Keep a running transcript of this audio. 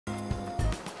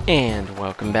And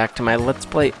welcome back to my Let's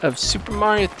Play of Super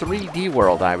Mario 3D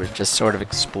World. I was just sort of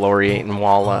explorating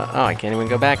while, oh, I can't even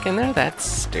go back in there? That's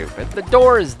stupid. The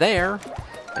door is there,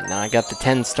 but now I got the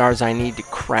 10 stars I need to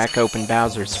crack open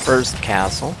Bowser's first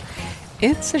castle.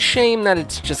 It's a shame that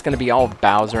it's just going to be all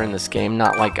Bowser in this game,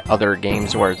 not like other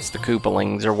games where it's the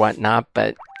Koopalings or whatnot,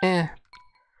 but, eh.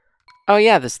 Oh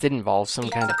yeah, this did involve some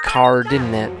kind of car,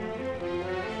 didn't it?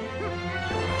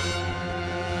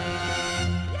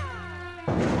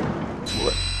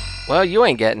 Well, you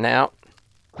ain't getting out.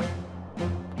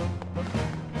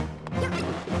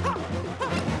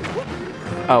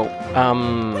 Oh,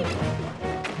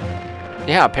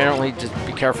 yeah, apparently just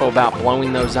be careful about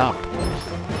blowing those up,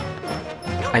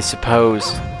 I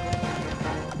suppose.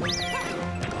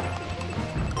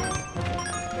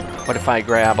 What if I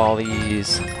grab all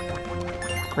these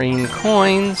green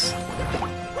coins?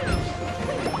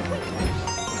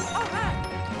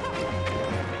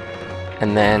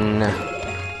 And then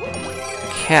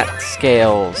cat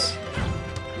scales.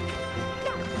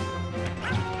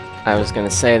 I was gonna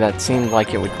say that seemed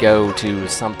like it would go to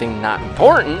something not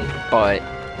important, but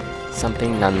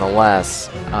something nonetheless.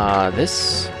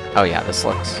 This, oh yeah, this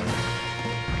looks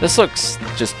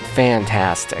just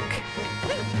fantastic.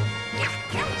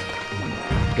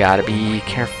 Gotta be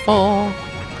careful.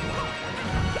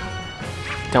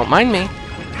 Don't mind me,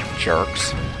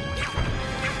 jerks.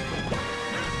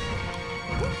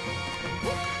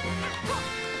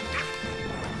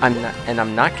 I'm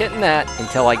not getting that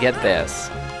until I get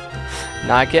this.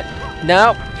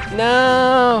 No.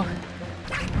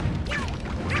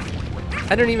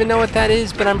 I don't even know what that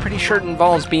is, but I'm pretty sure it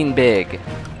involves being big.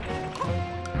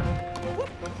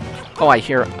 Oh, I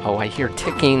hear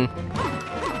ticking.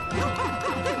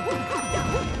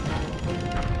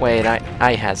 Wait,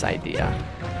 I has idea.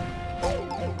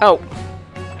 Oh,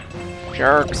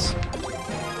 jerks.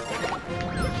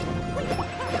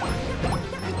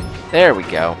 There we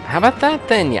go. How about that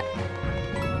then, you?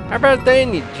 How about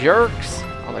then, you jerks?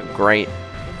 Oh, they're great.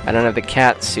 I don't have the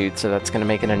cat suit, so that's gonna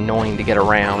make it annoying to get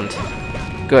around.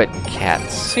 Good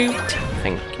cat suit.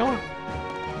 Thank you.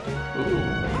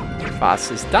 Ooh,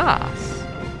 was ist das?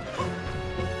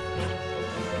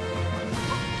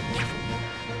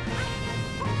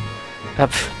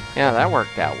 Yeah, that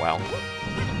worked out well.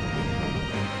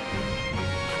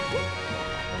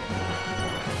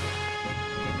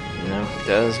 No,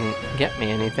 doesn't get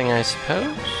me anything, I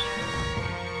suppose.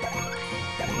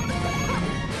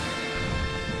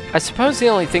 I suppose the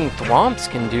only thing Thwomps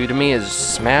can do to me is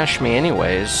smash me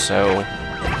anyways, so...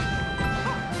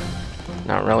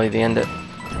 not really the end of...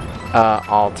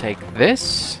 I'll take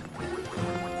this.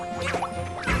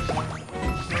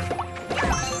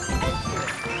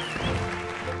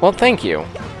 Well, thank you.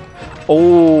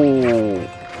 Oh...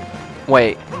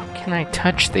 Wait, can I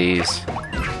touch these?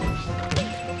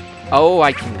 Oh,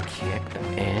 I can kick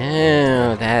them.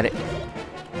 Ew, that...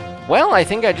 Well, I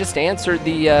think I just answered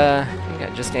the,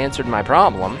 I just answered my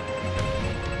problem.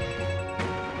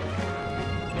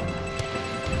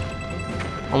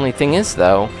 Only thing is,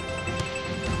 though...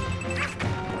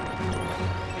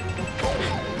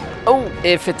 Oh,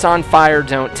 if it's on fire,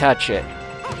 don't touch it.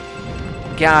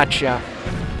 Gotcha.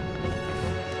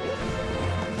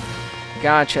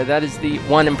 Gotcha, that is the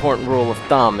one important rule of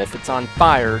thumb. If it's on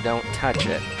fire, don't touch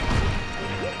it.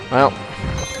 Well,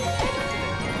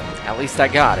 at least I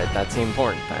got it. That's the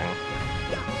important thing.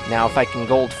 Now, if I can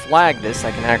gold flag this,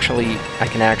 I can actually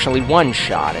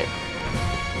one-shot it.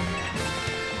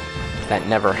 That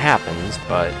never happens,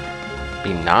 but it'd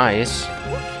be nice.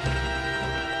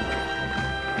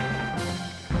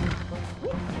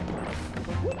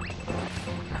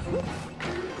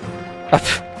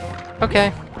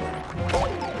 Okay.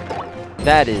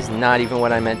 That is not even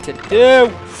what I meant to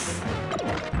do.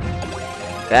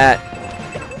 That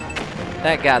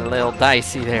got a little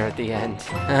dicey there at the end.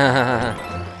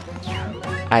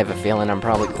 I have a feeling I'm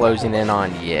probably closing in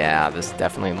on... Yeah, this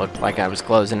definitely looked like I was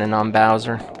closing in on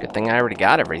Bowser. Good thing I already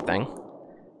got everything.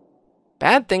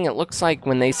 Bad thing, it looks like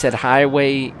when they said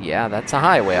highway... Yeah, that's a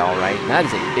highway, alright. That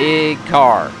is a big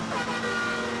car.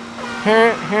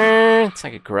 It's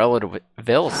like a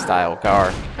Gorilla-ville style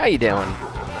car. How you doing?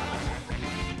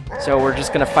 So we're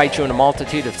just gonna fight you in a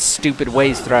multitude of stupid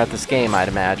ways throughout this game, I'd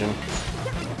imagine.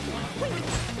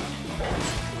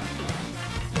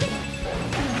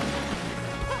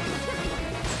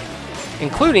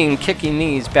 Including kicking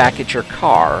these back at your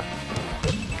car.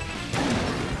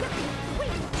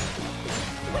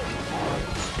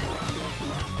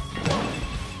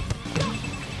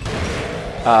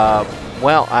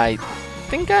 Well, I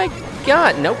think I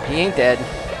got... Nope, he ain't dead.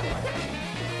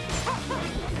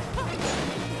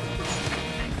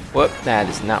 Whoop, that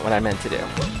is not what I meant to do.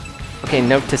 Okay,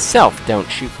 note to self, don't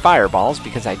shoot fireballs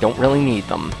because I don't really need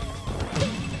them.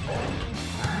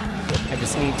 I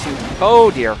just need to...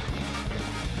 Oh, dear.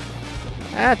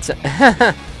 That's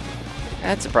a...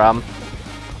 That's a problem.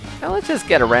 Now, let's just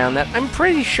get around that. I'm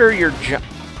pretty sure you're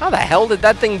How the hell did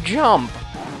that thing jump?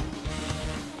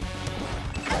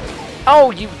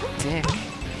 Oh, you dick.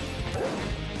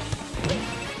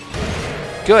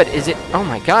 Good, is it... Oh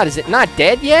my god, is it not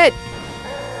dead yet?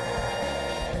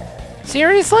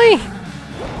 Seriously?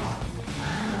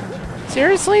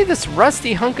 Seriously? This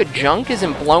rusty hunk of junk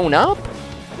isn't blown up?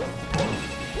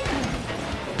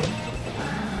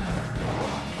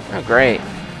 Oh, great.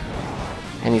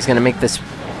 And he's gonna make this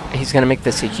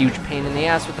a huge pain in the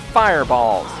ass with the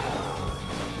fireballs.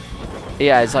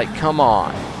 Yeah, it's like, come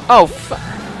on. Oh,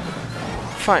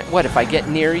 fine. What, if I get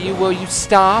near you, will you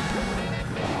stop?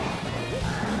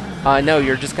 No,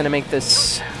 you're just gonna make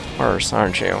this worse,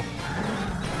 aren't you?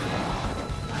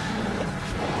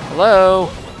 Hello?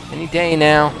 Any day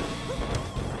now.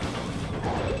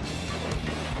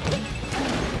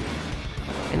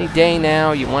 Any day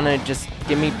now, you wanna just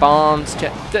give me bombs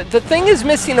to... The thing is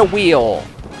missing a wheel.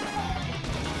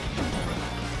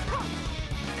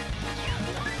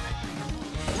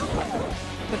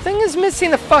 The thing is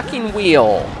missing a fucking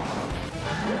wheel.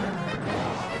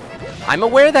 I'm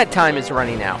aware that time is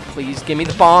running out. Please give me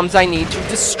the bombs I need to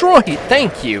destroy it.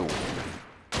 Thank you.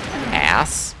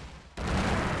 Ass.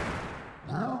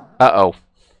 Uh-oh.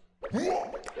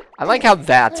 I like how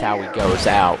that's how he goes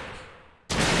out.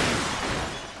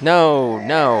 No,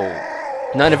 no.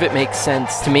 None of it makes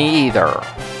sense to me either.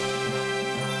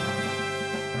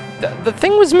 The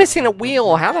thing was missing a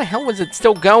wheel. How the hell was it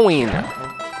still going?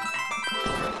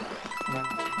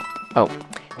 Oh,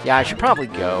 yeah, I should probably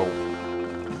go.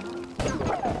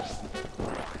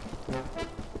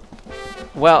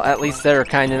 Well, at least they're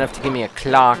kind enough to give me a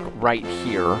clock right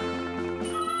here.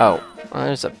 Oh, well,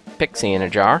 there's a pixie in a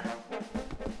jar.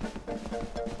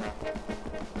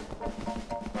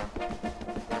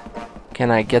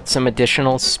 Can I get some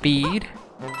additional speed?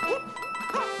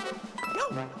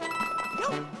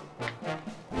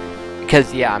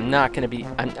 Because yeah, I'm not gonna be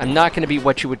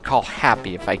what you would call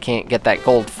happy if I can't get that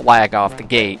gold flag off the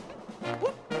gate.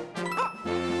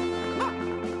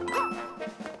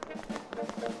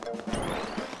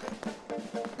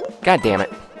 God damn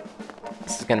it.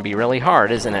 This is gonna be really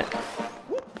hard, isn't it?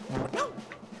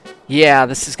 Yeah,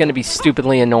 this is gonna be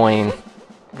stupidly annoying.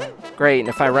 Great, and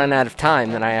if I run out of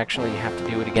time, then I actually have to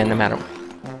do it again no matter what.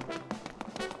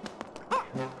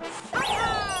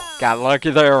 Got lucky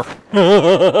there.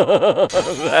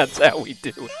 That's how we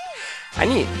do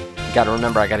it. Gotta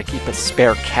remember, I gotta keep a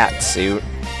spare cat suit.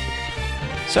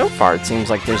 So far, it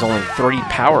seems like there's only 3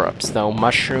 power-ups, though.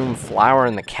 Mushroom, flower,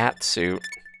 and the cat suit.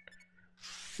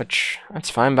 Which,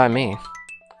 that's fine by me.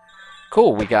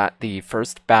 Cool, we got the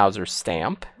first Bowser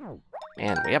stamp.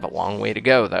 Man, we have a long way to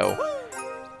go, though.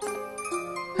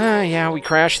 Yeah, we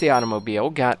crashed the automobile,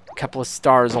 got a couple of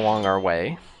stars along our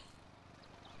way.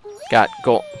 Got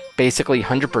gold, basically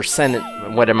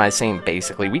 100%, what am I saying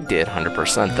basically? We did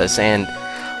 100% this, and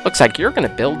looks like you're gonna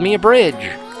build me a bridge.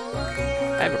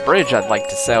 I have a bridge I'd like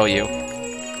to sell you.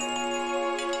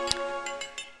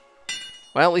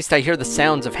 Well, at least I hear the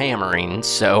sounds of hammering,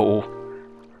 so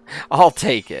I'll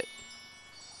take it.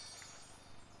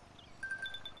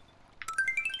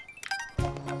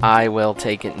 I will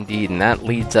take it indeed, and that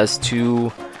leads us to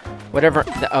whatever...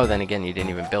 Oh, then again, you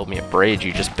didn't even build me a bridge,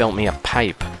 you just built me a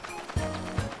pipe.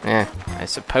 I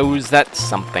suppose that's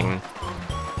something.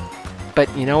 But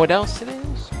you know what else it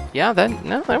is? Yeah,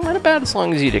 that went about as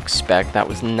long as you'd expect. That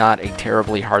was not a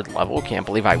terribly hard level. Can't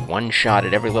believe I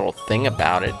one-shotted every little thing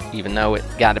about it, even though it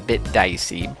got a bit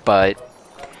dicey. But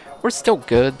we're still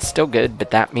good,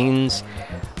 but that means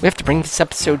we have to bring this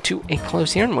episode to a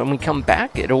close here, and when we come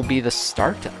back, it'll be the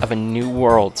start of a new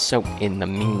world. So in the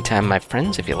meantime, my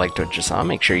friends, if you liked what you saw,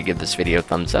 make sure you give this video a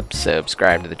thumbs up,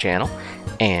 subscribe to the channel,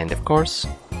 and of course,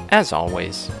 as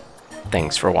always,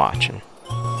 thanks for watching.